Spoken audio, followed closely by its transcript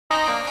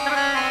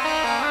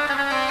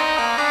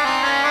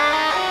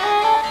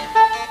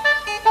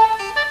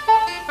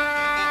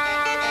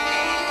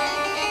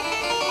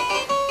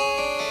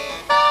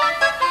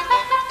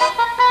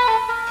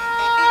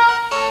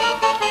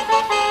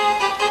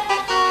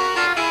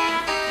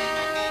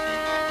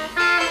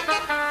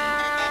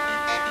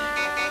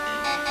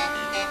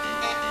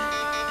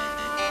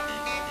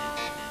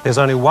there's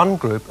only one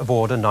group of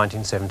order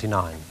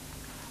 1979.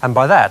 And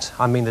by that,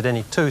 I mean that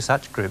any two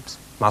such groups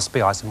must be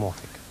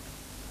isomorphic.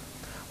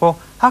 Well,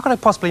 how could I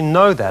possibly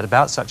know that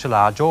about such a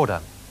large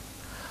order?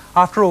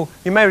 After all,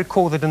 you may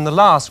recall that in the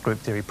last group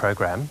theory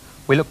program,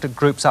 we looked at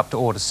groups up to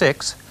order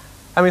 6,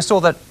 and we saw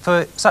that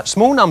for such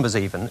small numbers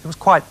even, it was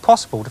quite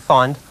possible to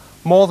find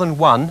more than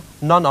one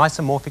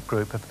non-isomorphic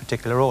group of a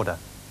particular order.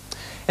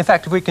 In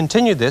fact, if we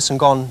continued this and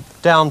gone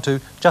down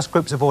to just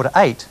groups of order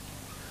 8,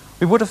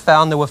 we would have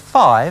found there were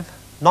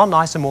 5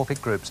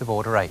 non-isomorphic groups of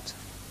order 8.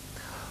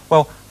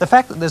 Well, the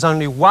fact that there's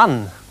only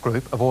one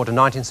group of order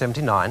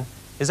 1979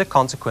 is a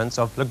consequence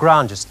of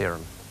Lagrange's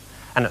theorem.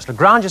 And it's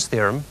Lagrange's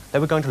theorem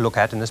that we're going to look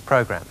at in this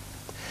program.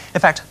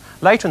 In fact,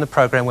 later in the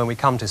program, when we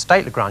come to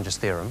state Lagrange's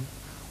theorem,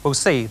 we'll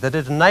see that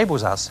it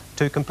enables us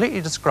to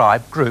completely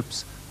describe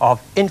groups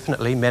of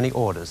infinitely many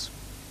orders.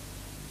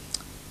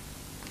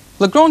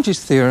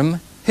 Lagrange's theorem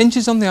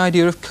hinges on the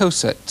idea of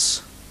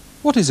cosets.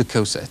 What is a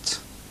coset?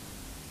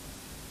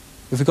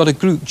 If we've got a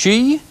group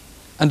G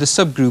and a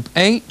subgroup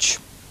H,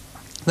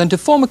 then to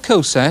form a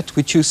coset,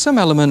 we choose some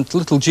element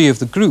little g of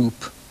the group.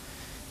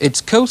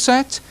 Its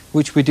coset,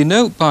 which we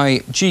denote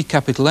by G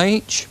capital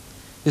H,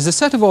 is the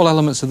set of all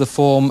elements of the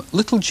form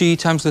little g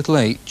times little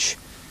h,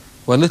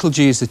 where little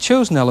g is the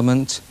chosen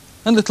element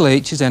and little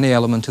h is any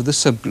element of the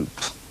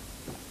subgroup.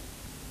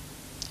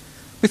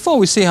 Before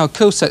we see how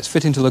cosets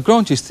fit into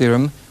Lagrange's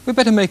theorem, we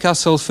better make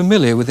ourselves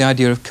familiar with the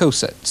idea of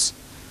cosets.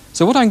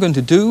 So what I'm going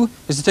to do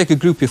is to take a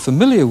group you're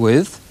familiar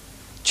with,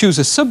 choose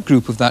a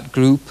subgroup of that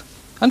group,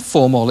 and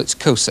form all its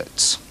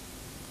cosets.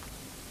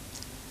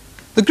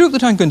 The group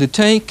that I'm going to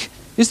take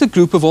is the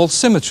group of all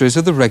symmetries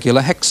of the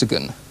regular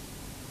hexagon.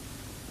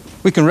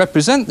 We can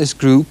represent this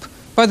group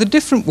by the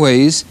different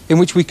ways in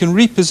which we can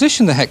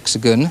reposition the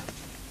hexagon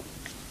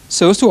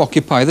so as to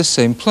occupy the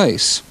same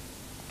place.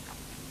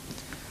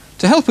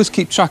 To help us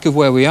keep track of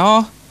where we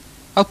are,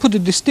 I'll put a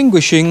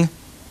distinguishing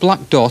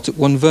black dot at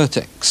one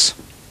vertex.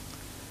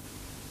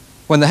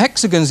 When the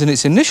hexagon's in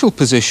its initial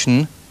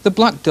position, the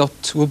black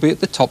dot will be at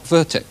the top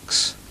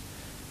vertex.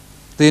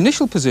 The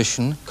initial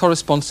position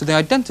corresponds to the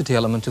identity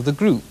element of the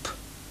group.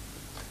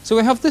 So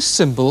we have this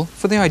symbol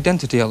for the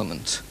identity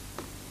element,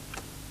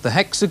 the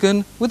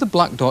hexagon with a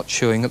black dot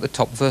showing at the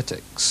top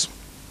vertex.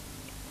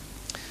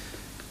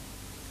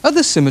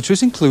 Other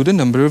symmetries include a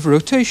number of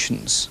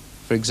rotations.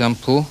 For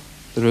example,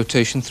 the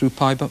rotation through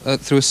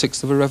a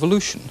sixth of a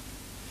revolution,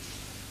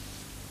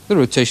 the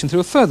rotation through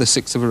a further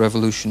sixth of a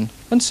revolution,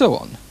 and so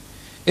on.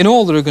 In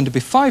all, there are going to be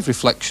 5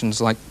 rotations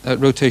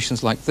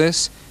like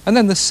this, and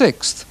then the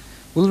 6th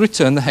will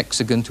return the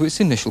hexagon to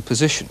its initial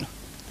position.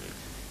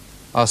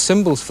 Our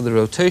symbols for the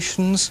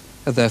rotations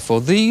are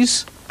therefore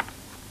these.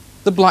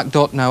 The black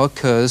dot now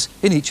occurs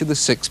in each of the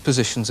 6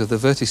 positions of the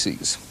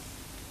vertices.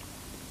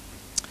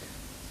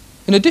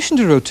 In addition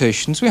to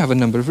rotations, we have a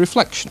number of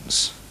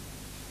reflections.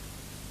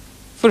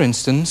 For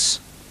instance,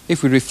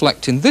 if we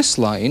reflect in this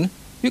line,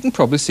 you can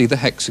probably see the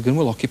hexagon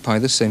will occupy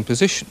the same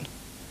position.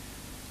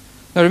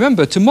 Now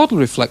remember, to model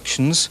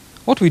reflections,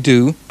 what we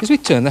do is we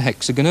turn the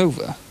hexagon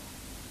over,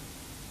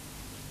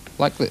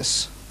 like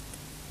this.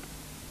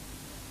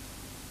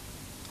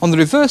 On the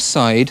reverse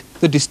side,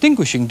 the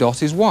distinguishing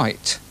dot is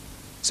white.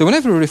 So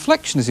whenever a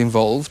reflection is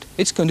involved,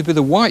 it's going to be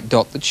the white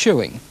dot that's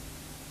showing.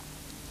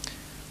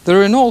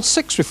 There are in all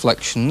 6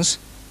 reflections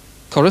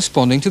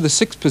corresponding to the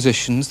 6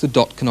 positions the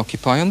dot can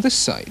occupy on this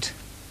side.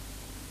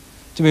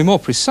 To be more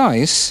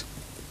precise,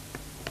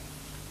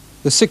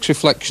 the 6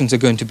 reflections are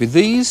going to be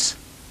these.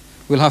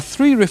 We'll have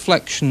 3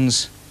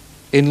 reflections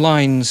in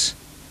lines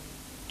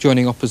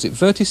joining opposite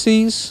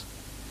vertices,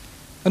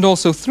 and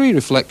also 3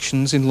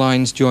 reflections in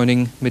lines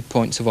joining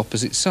midpoints of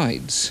opposite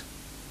sides.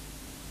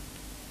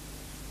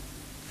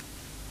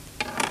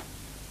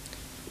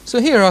 So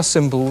here are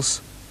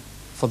symbols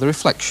for the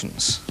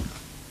reflections.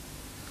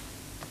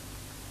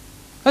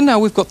 And now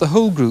we've got the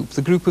whole group,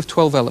 the group of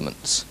 12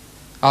 elements.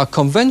 Our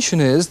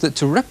convention is that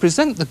to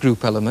represent the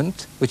group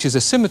element, which is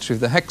a symmetry of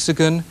the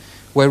hexagon,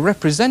 we're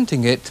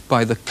representing it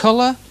by the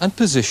colour and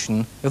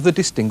position of the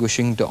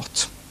distinguishing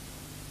dot.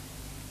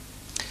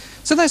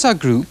 So there's our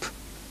group.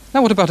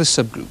 Now what about a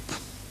subgroup?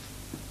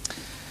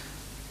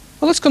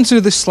 Well, let's consider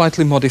this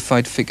slightly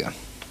modified figure.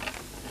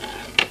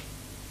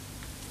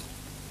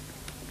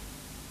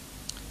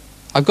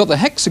 I've got the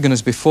hexagon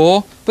as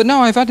before, but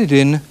now I've added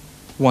in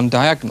one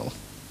diagonal.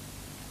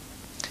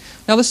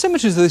 Now the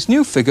symmetries of this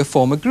new figure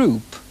form a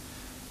group,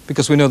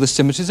 because we know the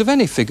symmetries of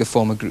any figure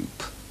form a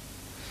group.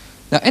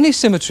 Now any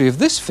symmetry of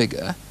this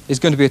figure is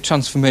going to be a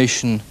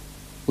transformation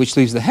which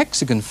leaves the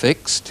hexagon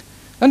fixed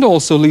and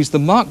also leaves the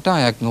marked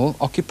diagonal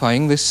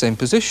occupying this same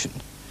position.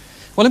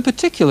 Well, in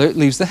particular, it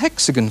leaves the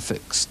hexagon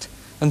fixed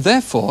and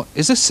therefore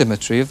is a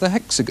symmetry of the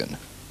hexagon.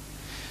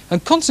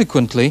 And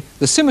consequently,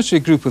 the symmetry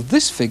group of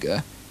this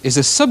figure is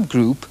a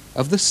subgroup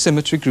of the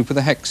symmetry group of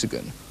the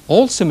hexagon.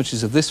 All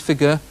symmetries of this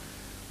figure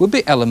will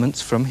be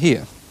elements from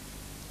here.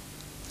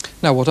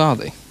 Now what are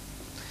they?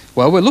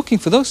 Well, we're looking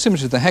for those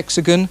symmetries of the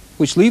hexagon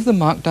which leave the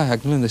marked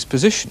diagonal in this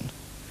position.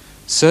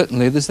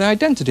 Certainly there's the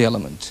identity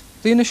element,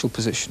 the initial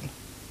position.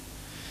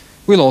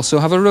 we'll also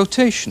have a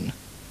rotation.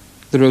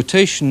 The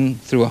rotation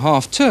through a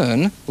half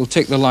turn will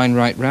take the line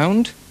right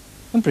round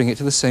and bring it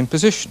to the same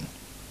position.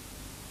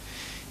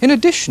 In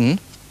addition,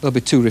 there'll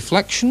be two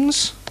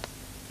reflections.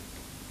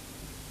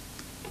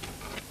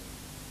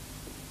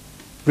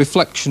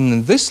 Reflection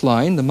in this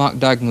line, the marked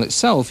diagonal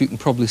itself, you can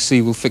probably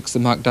see will fix the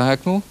marked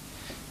diagonal,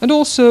 and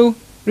also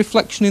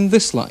reflection in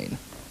this line,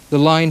 the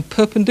line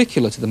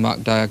perpendicular to the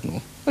marked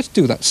diagonal. Let's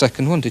do that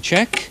second one to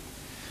check.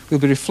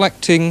 We'll be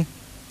reflecting,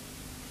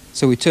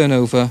 so we turn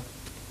over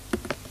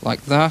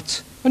like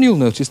that, and you'll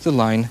notice the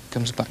line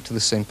comes back to the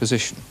same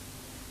position.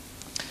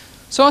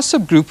 So our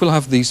subgroup will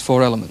have these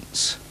four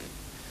elements.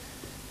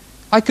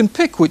 I can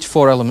pick which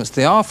four elements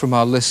they are from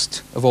our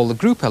list of all the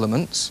group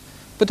elements,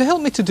 but to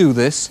help me to do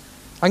this,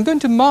 I'm going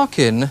to mark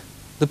in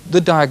the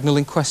diagonal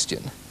in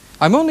question.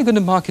 I'm only going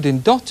to mark it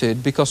in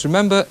dotted because,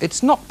 remember,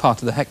 it's not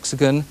part of the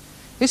hexagon,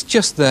 it's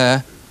just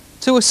there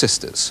to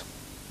assist us.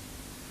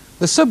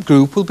 The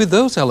subgroup will be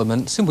those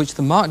elements in which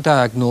the marked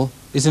diagonal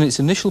is in its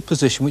initial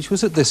position, which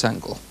was at this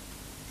angle.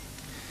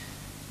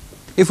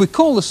 If we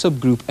call the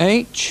subgroup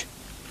H,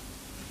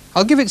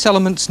 I'll give its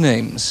elements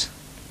names: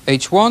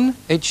 H1,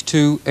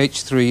 H2,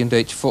 H3 and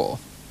H4.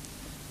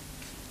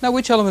 Now,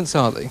 which elements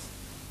are they?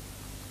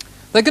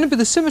 They're going to be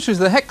the symmetries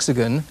of the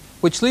hexagon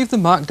which leave the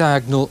marked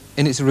diagonal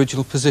in its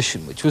original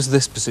position, which was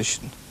this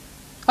position.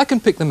 I can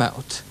pick them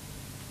out.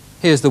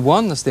 Here's the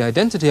one, that's the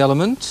identity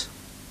element.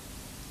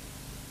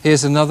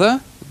 Here's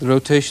another, the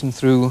rotation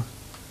through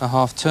a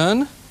half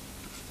turn.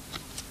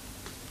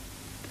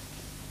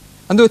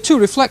 And there are two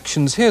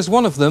reflections. Here's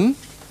one of them,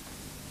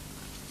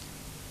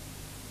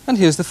 and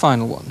here's the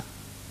final one.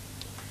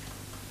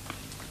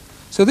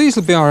 So these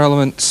will be our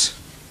elements: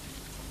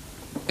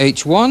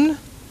 H1,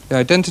 the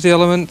identity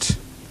element,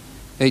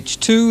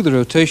 H2, the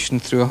rotation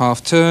through a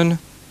half turn,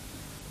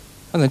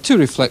 and then two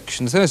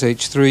reflections. There's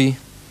H3,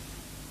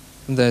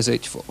 and there's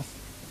H4.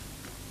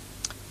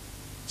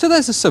 So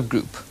there's a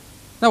subgroup.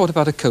 Now what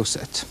about a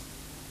coset?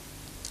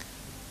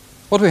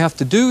 What we have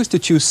to do is to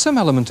choose some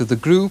element of the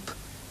group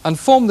and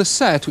form the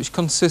set which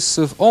consists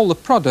of all the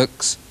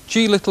products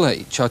G little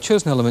h, our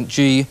chosen element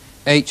G,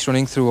 H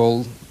running through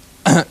all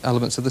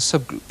elements of the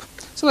subgroup.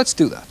 So let's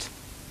do that.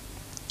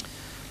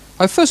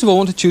 I first of all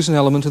want to choose an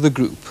element of the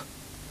group.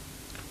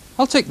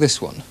 I'll take this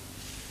one,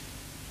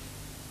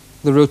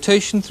 the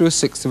rotation through a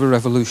sixth of a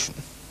revolution.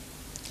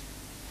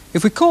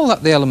 If we call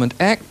that the element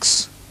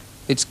X,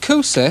 its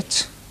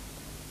coset,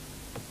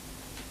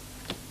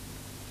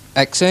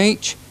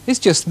 XH, is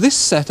just this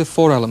set of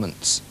four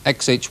elements: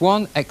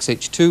 XH1,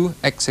 XH2,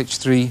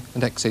 XH3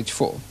 and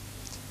XH4.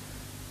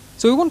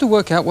 So we want to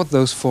work out what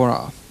those four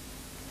are.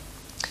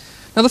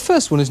 Now the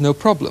first one is no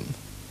problem.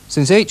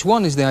 Since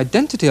H1 is the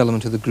identity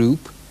element of the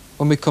group,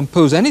 when we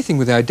compose anything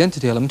with the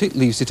identity element, it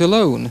leaves it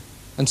alone.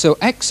 And so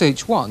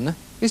XH1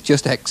 is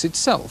just X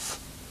itself.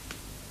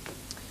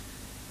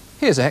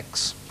 Here's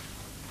X,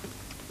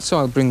 so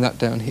I'll bring that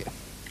down here.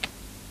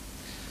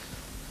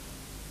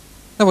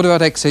 Now what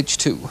about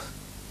XH2?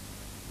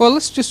 Well,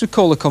 let's just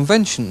recall the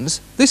conventions.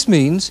 This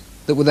means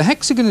that with the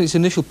hexagon in its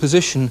initial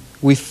position,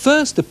 we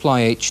first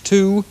apply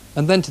H2,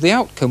 and then to the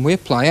outcome we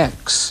apply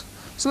X.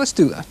 So let's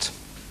do that.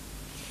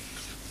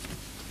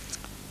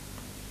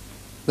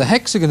 The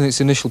hexagon in its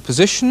initial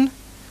position,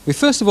 we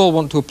first of all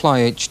want to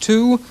apply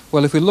H2.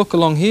 Well, if we look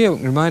along here, we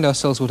can remind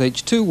ourselves what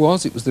H2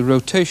 was. It was the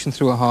rotation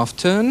through a half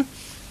turn.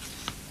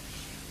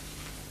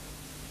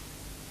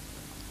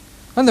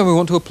 And then we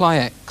want to apply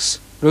X,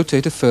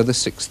 rotate a further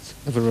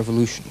sixth of a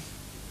revolution,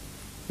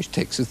 which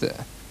takes us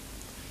there.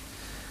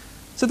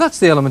 So that's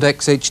the element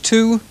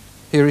XH2.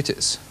 Here it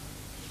is.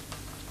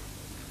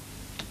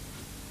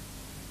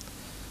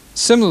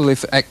 Similarly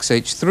for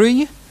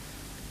XH3,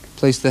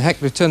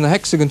 return the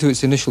hexagon to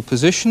its initial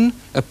position,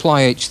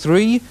 apply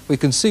H3. We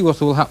can see what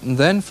will happen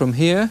then from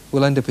here.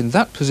 We'll end up in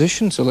that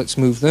position, so let's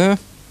move there.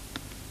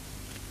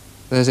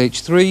 There's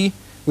H3.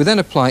 We then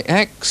apply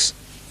X,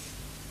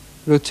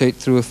 rotate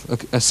through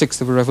a sixth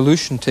of a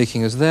revolution,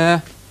 taking us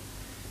there.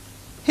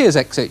 Here's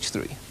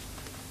XH3.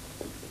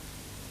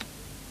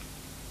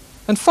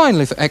 And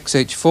finally for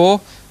XH4,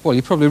 well,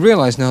 you probably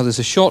realise now there's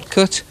a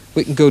shortcut.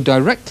 We can go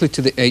directly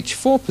to the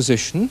H4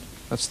 position,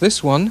 that's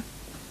this one,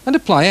 and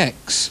apply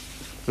X,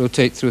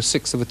 rotate through a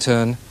sixth of a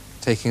turn,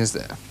 taking us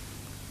there.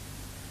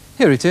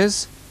 Here it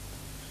is.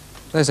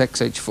 There's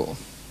XH4.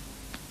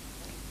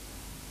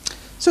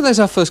 So there's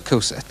our first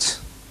coset.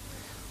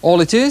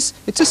 All it is,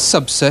 it's a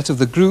subset of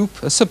the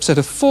group, a subset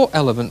of four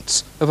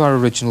elements of our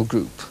original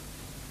group.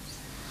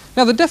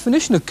 Now the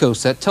definition of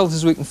coset tells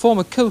us we can form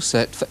a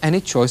coset for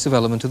any choice of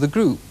element of the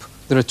group.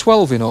 There are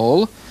 12 in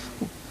all,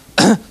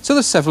 so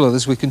there's several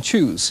others we can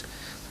choose.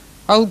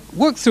 I'll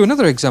work through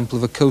another example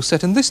of a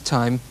coset, and this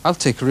time I'll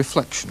take a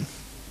reflection.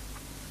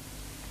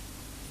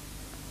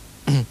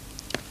 The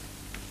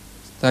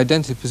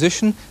identity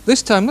position.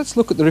 This time let's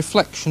look at the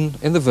reflection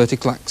in the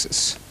vertical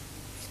axis.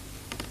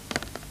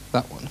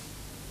 That one.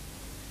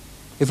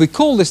 If we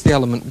call this the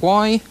element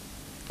Y,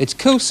 its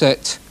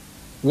coset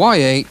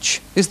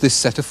YH is this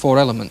set of four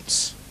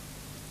elements: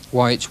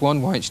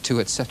 YH1, YH2,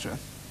 etc.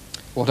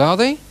 What are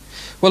they?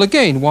 Well,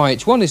 again,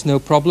 YH1 is no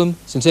problem.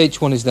 Since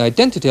H1 is the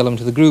identity element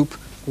of the group,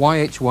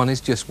 YH1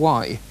 is just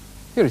Y.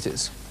 Here it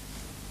is.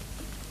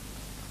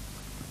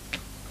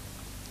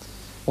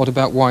 What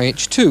about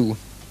YH2?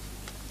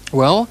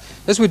 Well,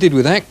 as we did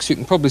with X, you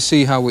can probably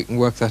see how we can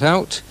work that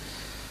out.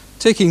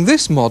 Taking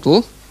this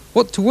model,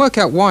 to work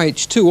out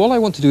YH2, all I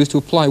want to do is to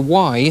apply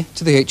Y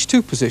to the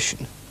H2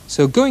 position.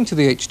 So going to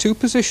the H2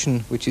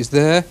 position, which is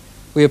there,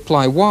 we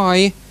apply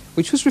Y,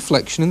 which was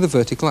reflection in the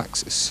vertical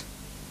axis,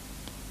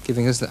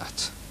 giving us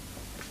that.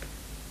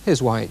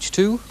 Here's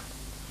YH2.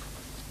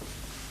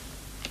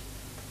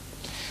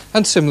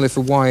 And similarly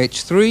for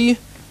YH3,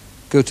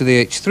 go to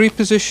the H3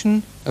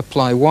 position,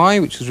 apply Y,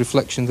 which was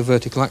reflection of the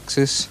vertical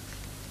axis,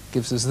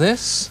 gives us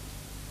this.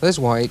 There's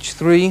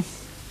YH3.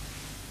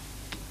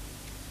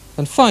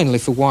 And finally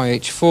for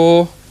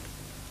YH4,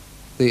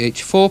 the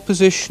H4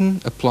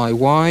 position, apply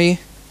Y,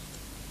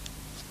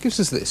 gives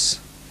us this.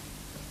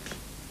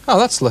 Oh,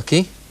 that's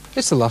lucky.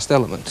 It's the last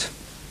element.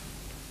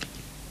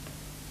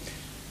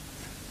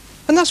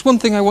 And that's one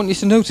thing I want you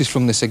to notice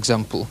from this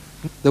example,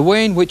 the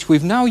way in which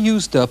we've now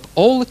used up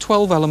all the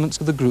 12 elements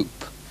of the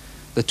group.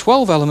 The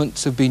 12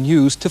 elements have been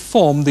used to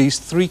form these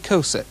 3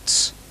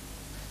 cosets.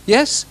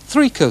 Yes,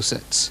 3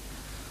 cosets.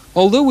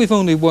 Although we've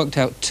only worked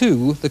out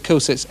 2, the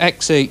cosets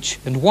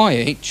XH and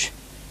YH,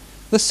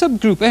 the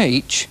subgroup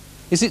H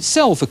is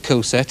itself a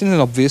coset in an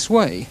obvious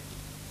way.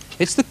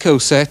 It's the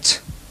coset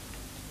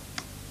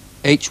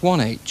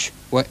H1H,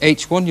 where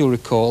H1, you'll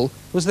recall,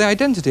 was the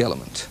identity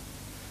element.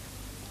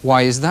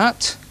 Why is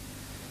that?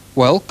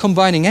 Well,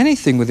 combining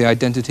anything with the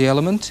identity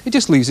element, it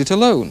just leaves it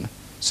alone.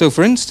 So,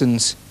 for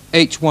instance,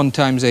 H1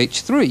 times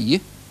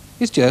H3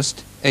 is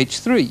just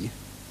H3.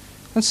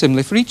 And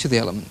similarly for each of the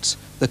elements.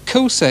 The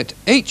coset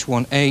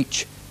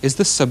H1H is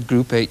the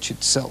subgroup H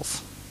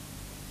itself.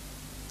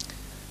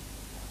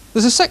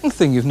 There's a second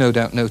thing you've no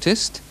doubt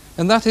noticed,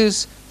 and that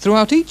is,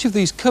 throughout each of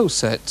these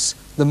cosets,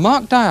 the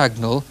marked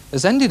diagonal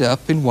has ended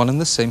up in one and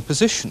the same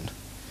position.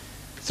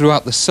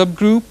 Throughout the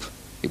subgroup,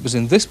 it was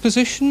in this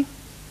position.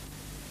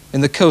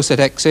 In the coset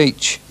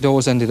XH, it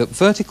always ended up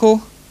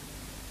vertical.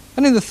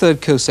 And in the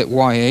third coset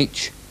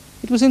YH,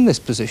 it was in this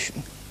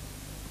position.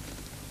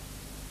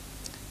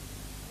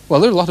 Well,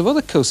 there are a lot of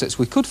other cosets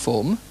we could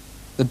form.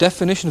 The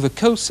definition of a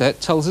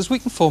coset tells us we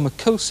can form a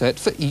coset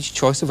for each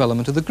choice of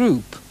element of the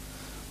group.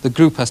 The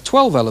group has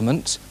 12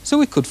 elements, so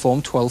we could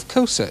form 12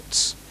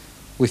 cosets.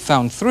 We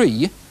found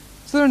 3,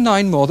 so there are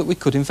 9 more that we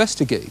could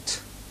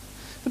investigate.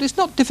 But it's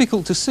not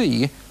difficult to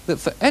see that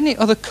for any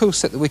other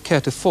coset that we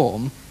care to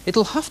form,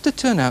 it'll have to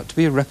turn out to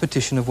be a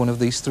repetition of one of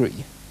these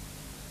 3.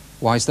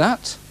 Why is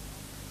that?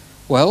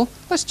 Well,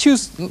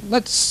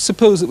 let's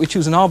suppose that we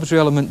choose an arbitrary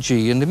element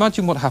G and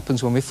imagine what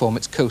happens when we form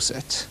its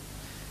coset.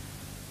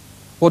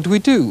 What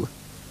do?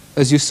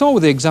 As you saw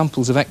with the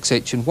examples of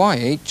XH and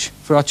YH,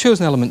 for our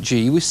chosen element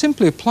G, we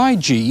simply apply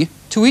G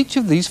to each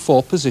of these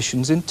 4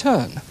 positions in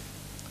turn.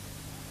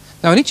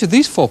 Now, in each of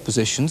these 4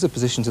 positions, the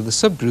positions of the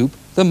subgroup,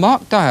 the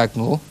marked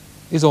diagonal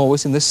is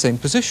always in this same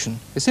position,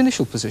 its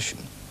initial position.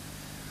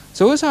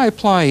 So as I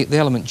apply the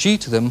element G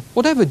to them,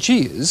 whatever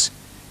G is,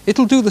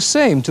 it'll do the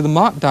same to the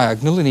marked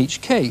diagonal in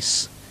each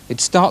case.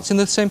 It starts in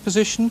the same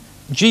position,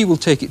 G will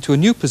take it to a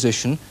new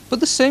position,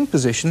 but the same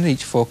position in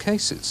each 4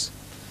 cases.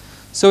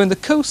 So in the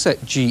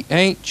coset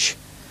GH,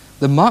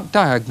 the marked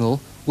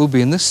diagonal will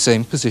be in the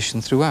same position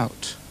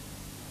throughout.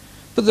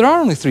 But there are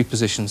only 3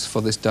 positions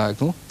for this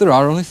diagonal. There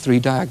are only 3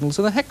 diagonals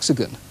of the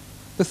hexagon,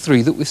 the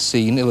 3 that we've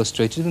seen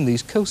illustrated in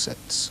these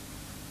cosets.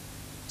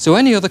 So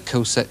any other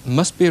coset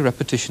must be a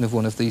repetition of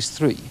one of these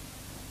 3.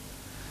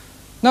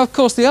 Now, of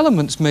course, the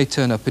elements may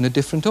turn up in a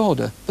different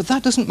order, but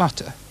that doesn't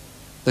matter.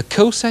 The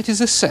coset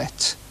is a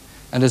set,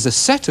 and as a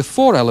set of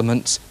 4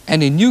 elements,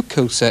 any new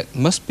coset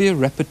must be a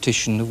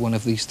repetition of one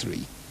of these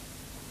 3.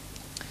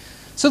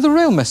 So the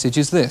real message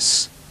is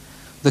this.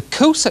 The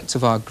cosets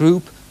of our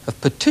group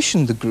have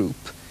partitioned the group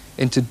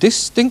into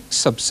distinct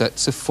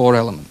subsets of 4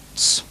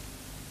 elements.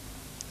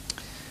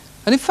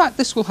 And in fact,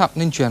 this will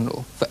happen in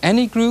general. For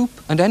any group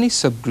and any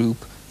subgroup,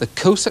 the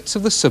cosets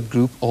of the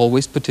subgroup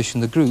always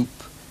partition the group.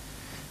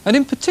 And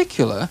in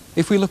particular,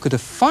 if we look at a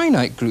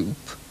finite group,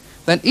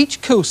 then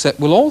each coset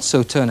will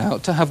also turn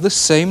out to have the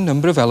same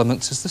number of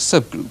elements as the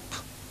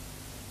subgroup.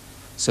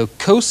 So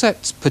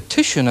cosets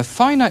partition a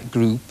finite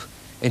group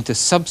into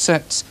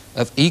subsets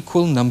of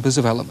equal numbers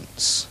of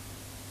elements.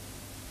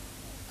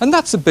 And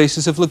that's the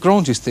basis of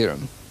Lagrange's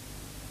theorem.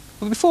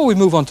 But before we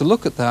move on to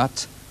look at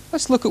that,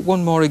 let's look at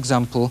one more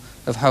example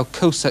of how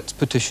cosets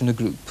partition a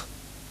group.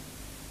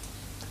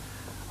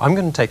 I'm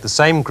going to take the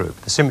same group,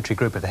 the symmetry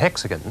group of the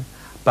hexagon,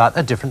 but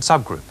a different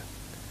subgroup.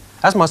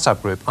 As my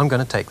subgroup, I'm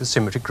going to take the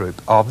symmetry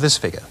group of this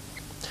figure.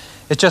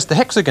 It's just the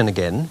hexagon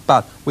again,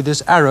 but with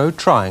this arrow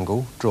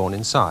triangle drawn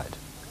inside.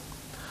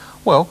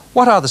 Well,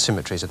 what are the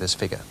symmetries of this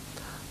figure?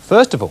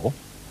 First of all,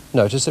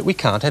 notice that we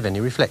can't have any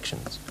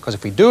reflections, because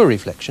if we do a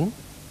reflection,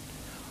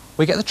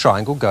 we get the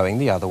triangle going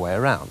the other way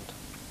around.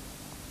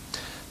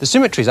 The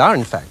symmetries are,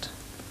 in fact,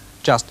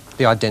 just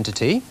the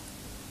identity,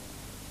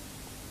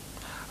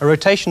 a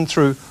rotation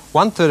through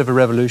 1/3 of a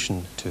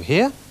revolution to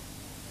here,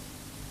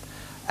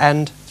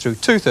 and through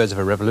 2/3 of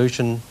a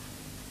revolution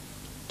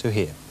to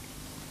here.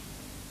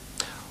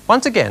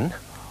 Once again,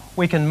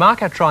 we can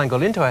mark our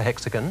triangle into our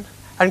hexagon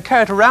and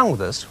carry it around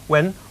with us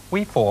when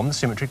we form the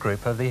symmetry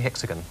group of the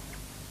hexagon.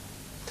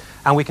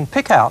 And we can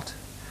pick out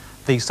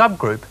the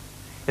subgroup.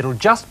 It'll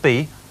just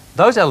be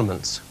those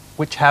elements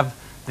which have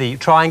the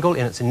triangle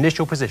in its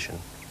initial position.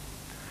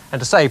 And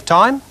to save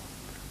time,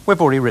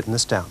 we've already written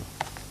this down.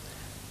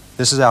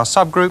 This is our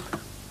subgroup,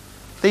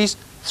 these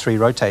 3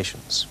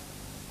 rotations.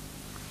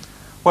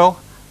 Well,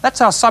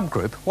 that's our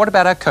subgroup. What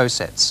about our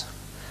cosets?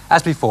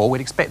 As before,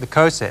 we'd expect the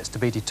cosets to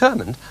be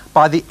determined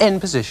by the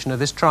end position of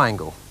this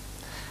triangle.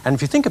 And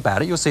if you think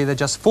about it, you'll see there are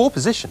just 4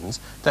 positions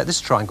that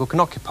this triangle can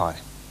occupy.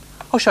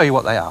 I'll show you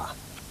what they are.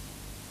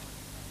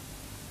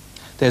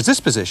 There's this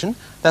position.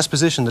 That's the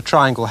position the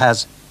triangle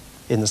has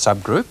in the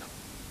subgroup.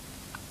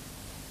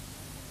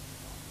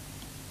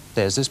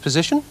 There's this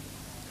position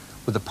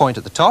with the point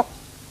at the top.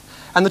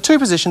 And the 2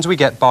 positions we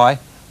get by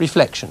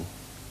reflection.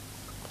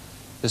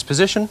 This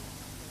position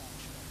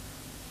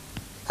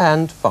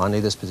and finally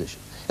this position.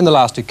 In the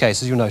last 2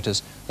 cases, you'll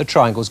notice the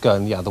triangle's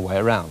going the other way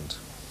around.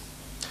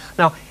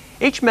 Now,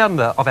 each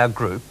member of our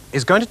group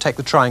is going to take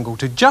the triangle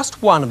to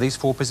just one of these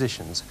 4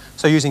 positions.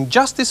 So using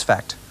just this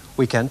fact,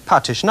 we can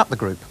partition up the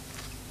group.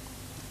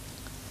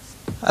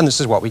 And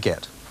this is what we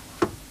get.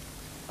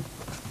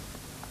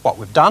 What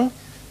we've done,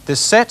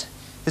 this set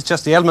is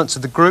just the elements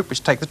of the group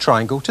which take the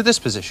triangle to this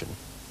position.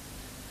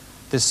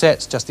 This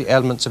set's just the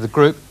elements of the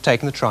group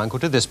taking the triangle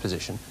to this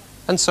position,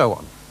 and so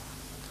on.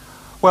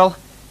 Well,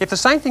 if the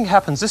same thing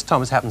happens this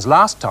time as happens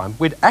last time,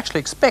 we'd actually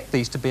expect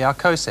these to be our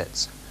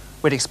cosets.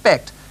 We'd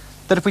expect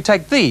that if we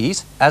take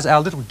these as our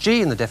little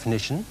g in the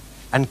definition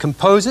and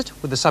compose it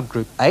with the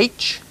subgroup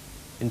H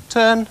in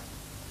turn,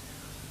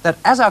 that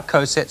as our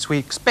cosets we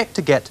expect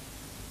to get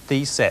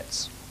these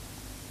sets.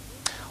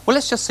 Well,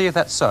 let's just see if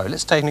that's so.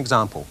 Let's take an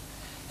example.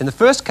 In the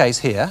first case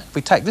here, if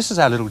we take this as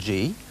our little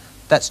g,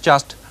 that's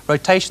just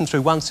rotation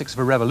through 1/6 of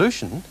a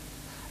revolution,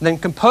 and then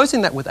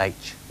composing that with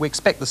H, we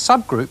expect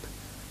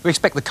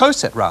the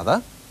coset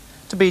rather,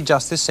 to be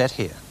just this set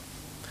here.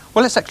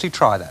 Well, let's actually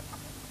try that.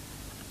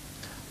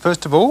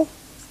 First of all,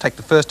 take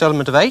the first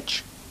element of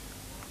H.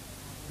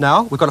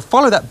 Now, we've got to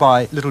follow that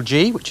by little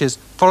g, which is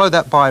follow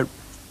that by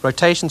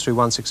rotation through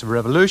 1/6 of a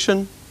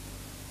revolution.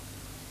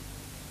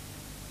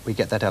 We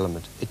get that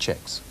element. It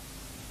checks.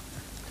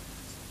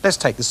 Let's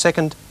take the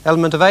second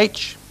element of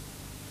H,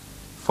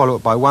 follow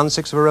it by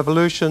 1/6 of a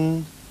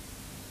revolution.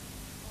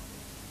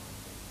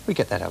 We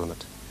get that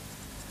element.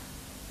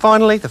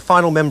 Finally, the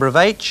final member of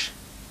H,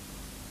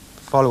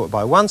 follow it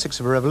by 1/6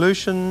 of a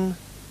revolution,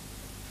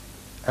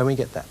 and we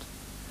get that.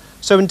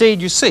 So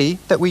indeed, you see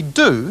that we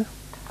do,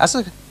 as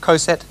a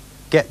coset,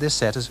 get this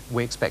set as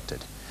we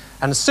expected.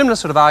 And a similar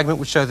sort of argument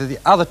would show that the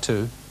other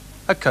 2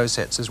 are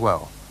cosets as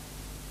well.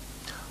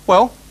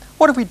 Well,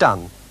 what have we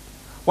done?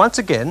 Once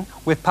again,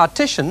 we've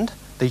partitioned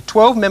the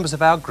 12 members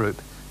of our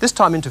group, this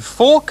time into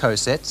 4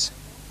 cosets,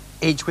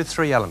 each with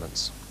 3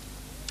 elements.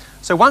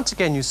 So once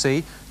again, you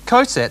see,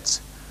 cosets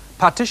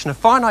partition a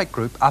finite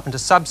group up into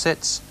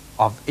subsets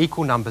of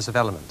equal numbers of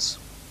elements.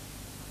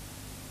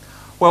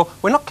 Well,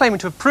 we're not claiming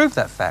to have proved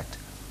that fact.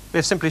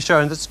 We've simply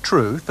shown that it's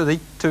true for the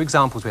 2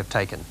 examples we've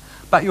taken.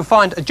 But you'll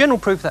find a general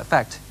proof of that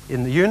fact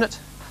in the unit,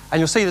 and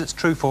you'll see that it's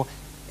true for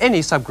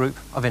any subgroup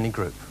of any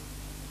group.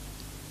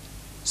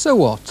 So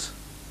what?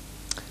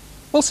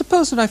 Well,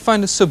 suppose that I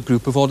find a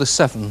subgroup of order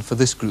 7 for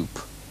this group.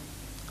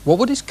 What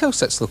would its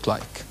cosets look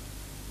like?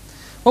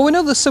 Well, we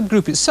know the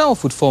subgroup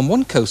itself would form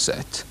one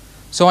coset,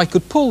 so I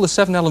could pull the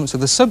 7 elements of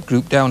the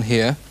subgroup down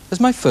here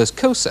as my first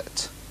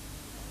coset.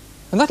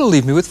 And that'll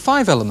leave me with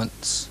 5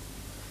 elements.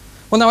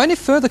 Well, now any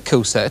further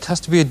coset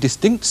has to be a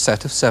distinct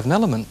set of 7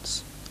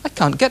 elements. I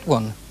can't get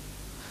one.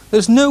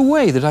 There's no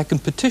way that I can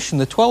partition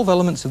the 12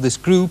 elements of this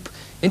group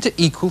into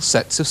equal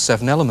sets of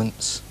 7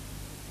 elements.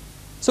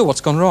 So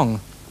what's gone wrong?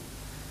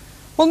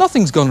 Well,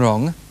 nothing's gone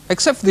wrong,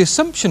 except for the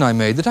assumption I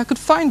made that I could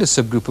find a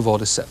subgroup of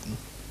order 7.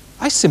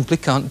 I simply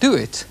can't do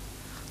it.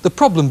 The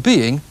problem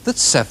being that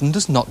 7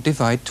 does not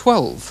divide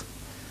 12.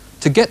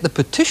 To get the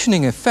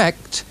partitioning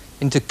effect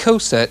into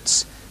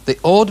cosets, the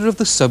order of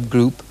the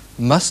subgroup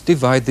must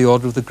divide the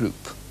order of the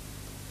group.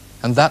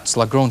 And that's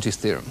Lagrange's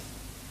theorem.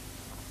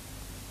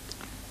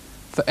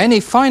 For any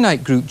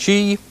finite group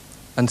G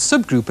and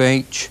subgroup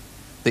H,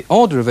 the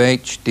order of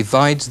H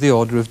divides the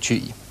order of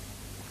G.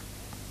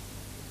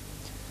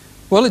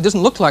 Well, it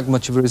doesn't look like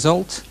much of a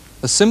result,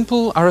 a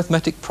simple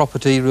arithmetic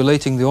property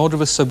relating the order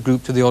of a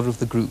subgroup to the order of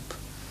the group.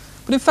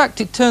 But in fact,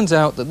 it turns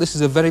out that this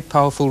is a very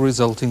powerful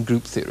result in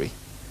group theory.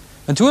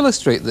 And to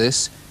illustrate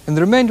this, in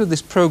the remainder of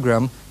this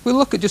program, we'll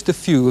look at just a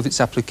few of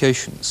its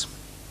applications.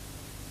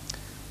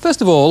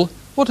 First of all,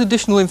 what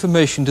additional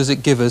information does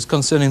it give us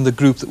concerning the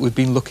group that we've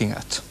been looking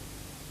at?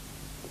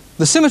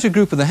 The symmetry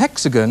group of the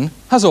hexagon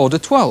has order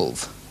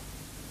 12.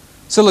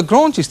 So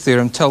Lagrange's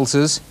theorem tells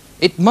us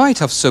it might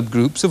have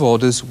subgroups of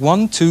orders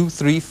 1, 2,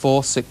 3,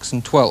 4, 6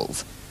 and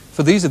 12,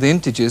 for these are the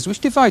integers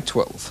which divide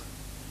 12.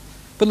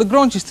 But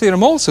Lagrange's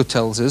theorem also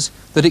tells us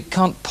that it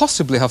can't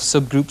possibly have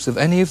subgroups of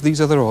any of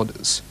these other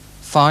orders,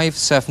 5,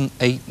 7,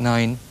 8,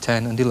 9,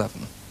 10 and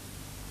 11.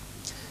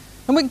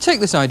 And we can take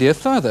this idea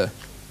further.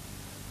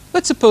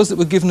 Let's suppose that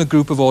we're given a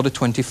group of order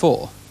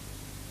 24.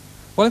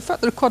 Well, in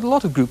fact, there are quite a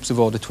lot of groups of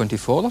order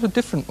 24, a lot of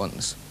different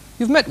ones.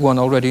 You've met one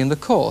already in the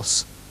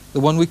course, the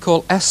one we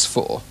call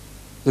S4,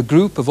 the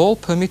group of all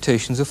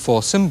permutations of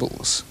 4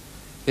 symbols.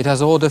 It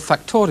has order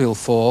factorial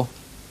 4,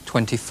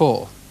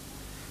 24.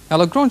 Now,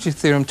 Lagrange's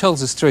theorem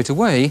tells us straight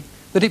away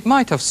that it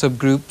might have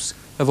subgroups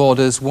of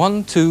orders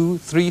 1, 2,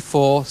 3,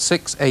 4,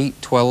 6,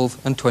 8,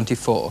 12 and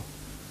 24,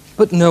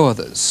 but no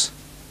others.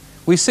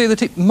 We say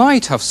that it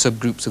might have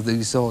subgroups of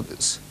these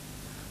orders.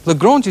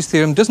 Lagrange's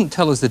theorem doesn't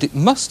tell us that it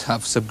must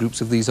have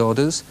subgroups of these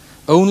orders,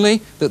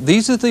 only that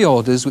these are the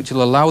orders which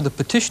will allow the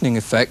partitioning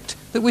effect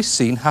that we've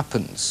seen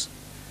happens.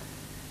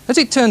 As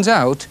it turns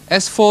out,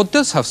 S4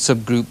 does have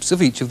subgroups of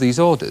each of these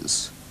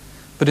orders,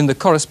 but in the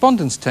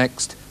correspondence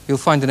text you'll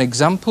find an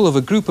example of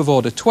a group of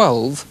order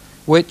 12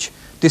 which,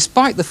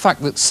 despite the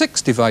fact that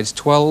 6 divides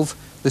 12,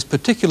 this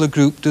particular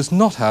group does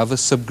not have a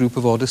subgroup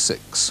of order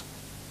 6.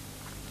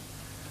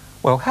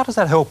 Well, how does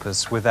that help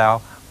us with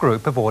our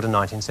group of order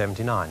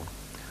 1979?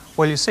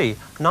 Well, you see,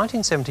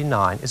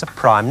 1979 is a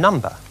prime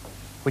number,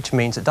 which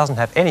means it doesn't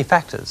have any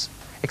factors,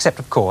 except,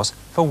 of course,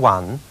 for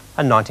 1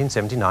 and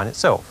 1979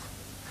 itself.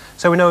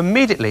 So we know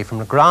immediately from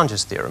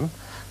Lagrange's theorem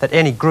that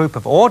any group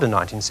of order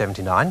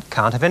 1979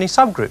 can't have any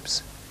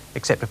subgroups,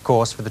 except, of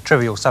course, for the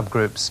trivial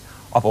subgroups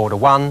of order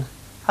 1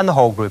 and the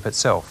whole group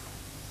itself.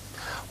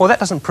 Well, that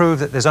doesn't prove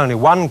that there's only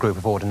one group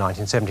of order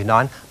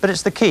 1979, but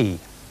it's the key.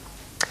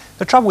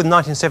 The trouble with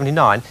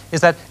 1979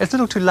 is that it's a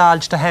little too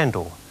large to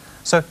handle.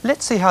 So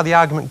let's see how the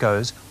argument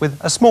goes with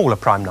a smaller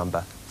prime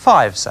number,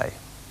 5, say.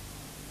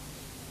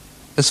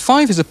 As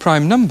 5 is a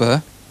prime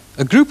number,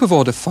 a group of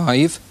order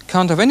 5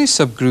 can't have any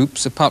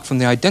subgroups apart from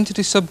the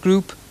identity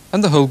subgroup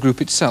and the whole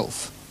group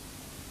itself.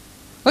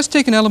 Let's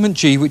take an element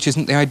G which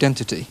isn't the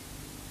identity.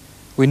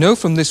 We know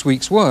from this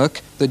week's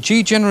work that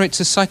G generates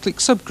a cyclic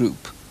subgroup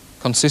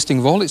consisting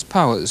of all its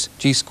powers,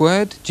 G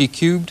squared, G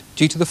cubed,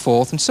 G to the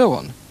 4th and so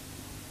on.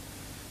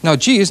 Now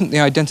G isn't the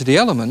identity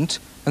element,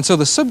 and so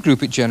the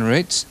subgroup it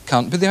generates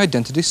can't be the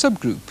identity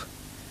subgroup.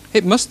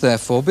 It must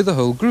therefore be the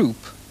whole group.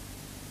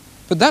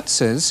 But that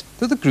says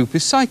that the group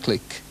is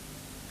cyclic,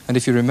 and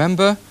if you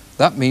remember,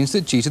 that means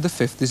that G to the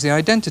 5th is the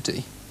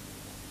identity.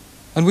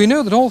 And we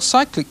know that all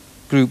cyclic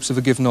groups of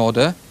a given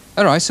order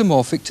are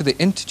isomorphic to the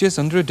integers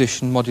under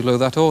addition modulo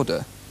that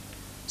order.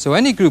 So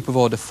any group of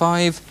order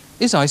 5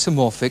 is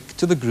isomorphic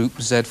to the group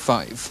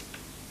Z5.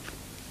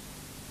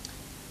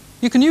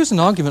 You can use an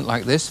argument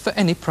like this for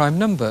any prime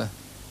number.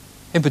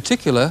 In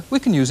particular, we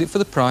can use it for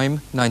the prime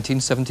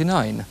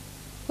 1979.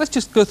 Let's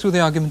just go through the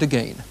argument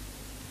again.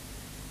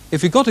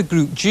 If you've got a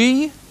group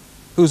G,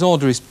 whose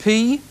order is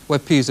P, where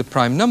P is a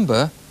prime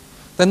number,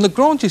 then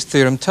Lagrange's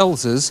theorem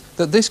tells us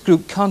that this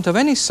group can't have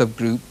any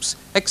subgroups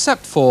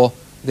except for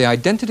the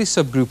identity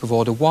subgroup of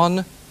order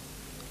 1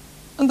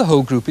 and the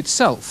whole group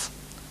itself.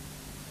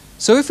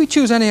 So if we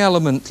choose any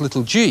element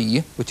little g,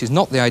 which is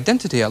not the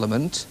identity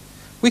element,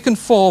 we can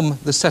form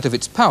the set of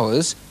its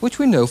powers, which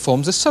we know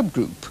forms a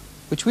subgroup,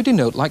 which we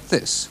denote like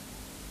this.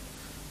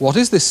 What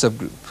is this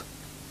subgroup?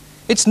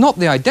 It's not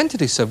the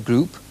identity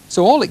subgroup,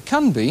 so all it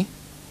can be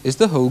is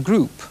the whole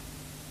group.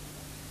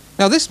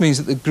 Now this means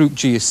that the group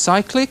G is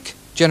cyclic,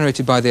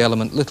 generated by the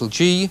element little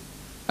g,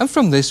 and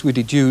from this we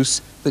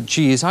deduce that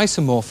G is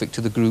isomorphic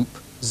to the group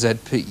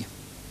ZP.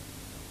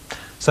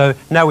 So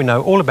now we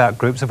know all about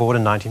groups of order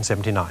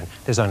 1979.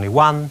 There's only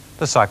one,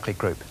 the cyclic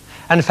group.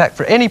 And in fact,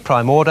 for any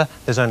prime order,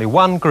 there's only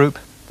one group,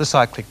 the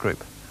cyclic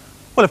group.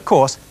 Well, of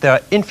course, there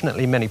are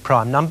infinitely many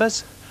prime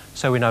numbers,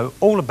 so we know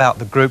all about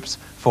the groups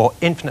for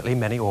infinitely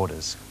many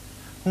orders.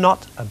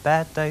 Not a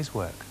bad day's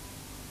work.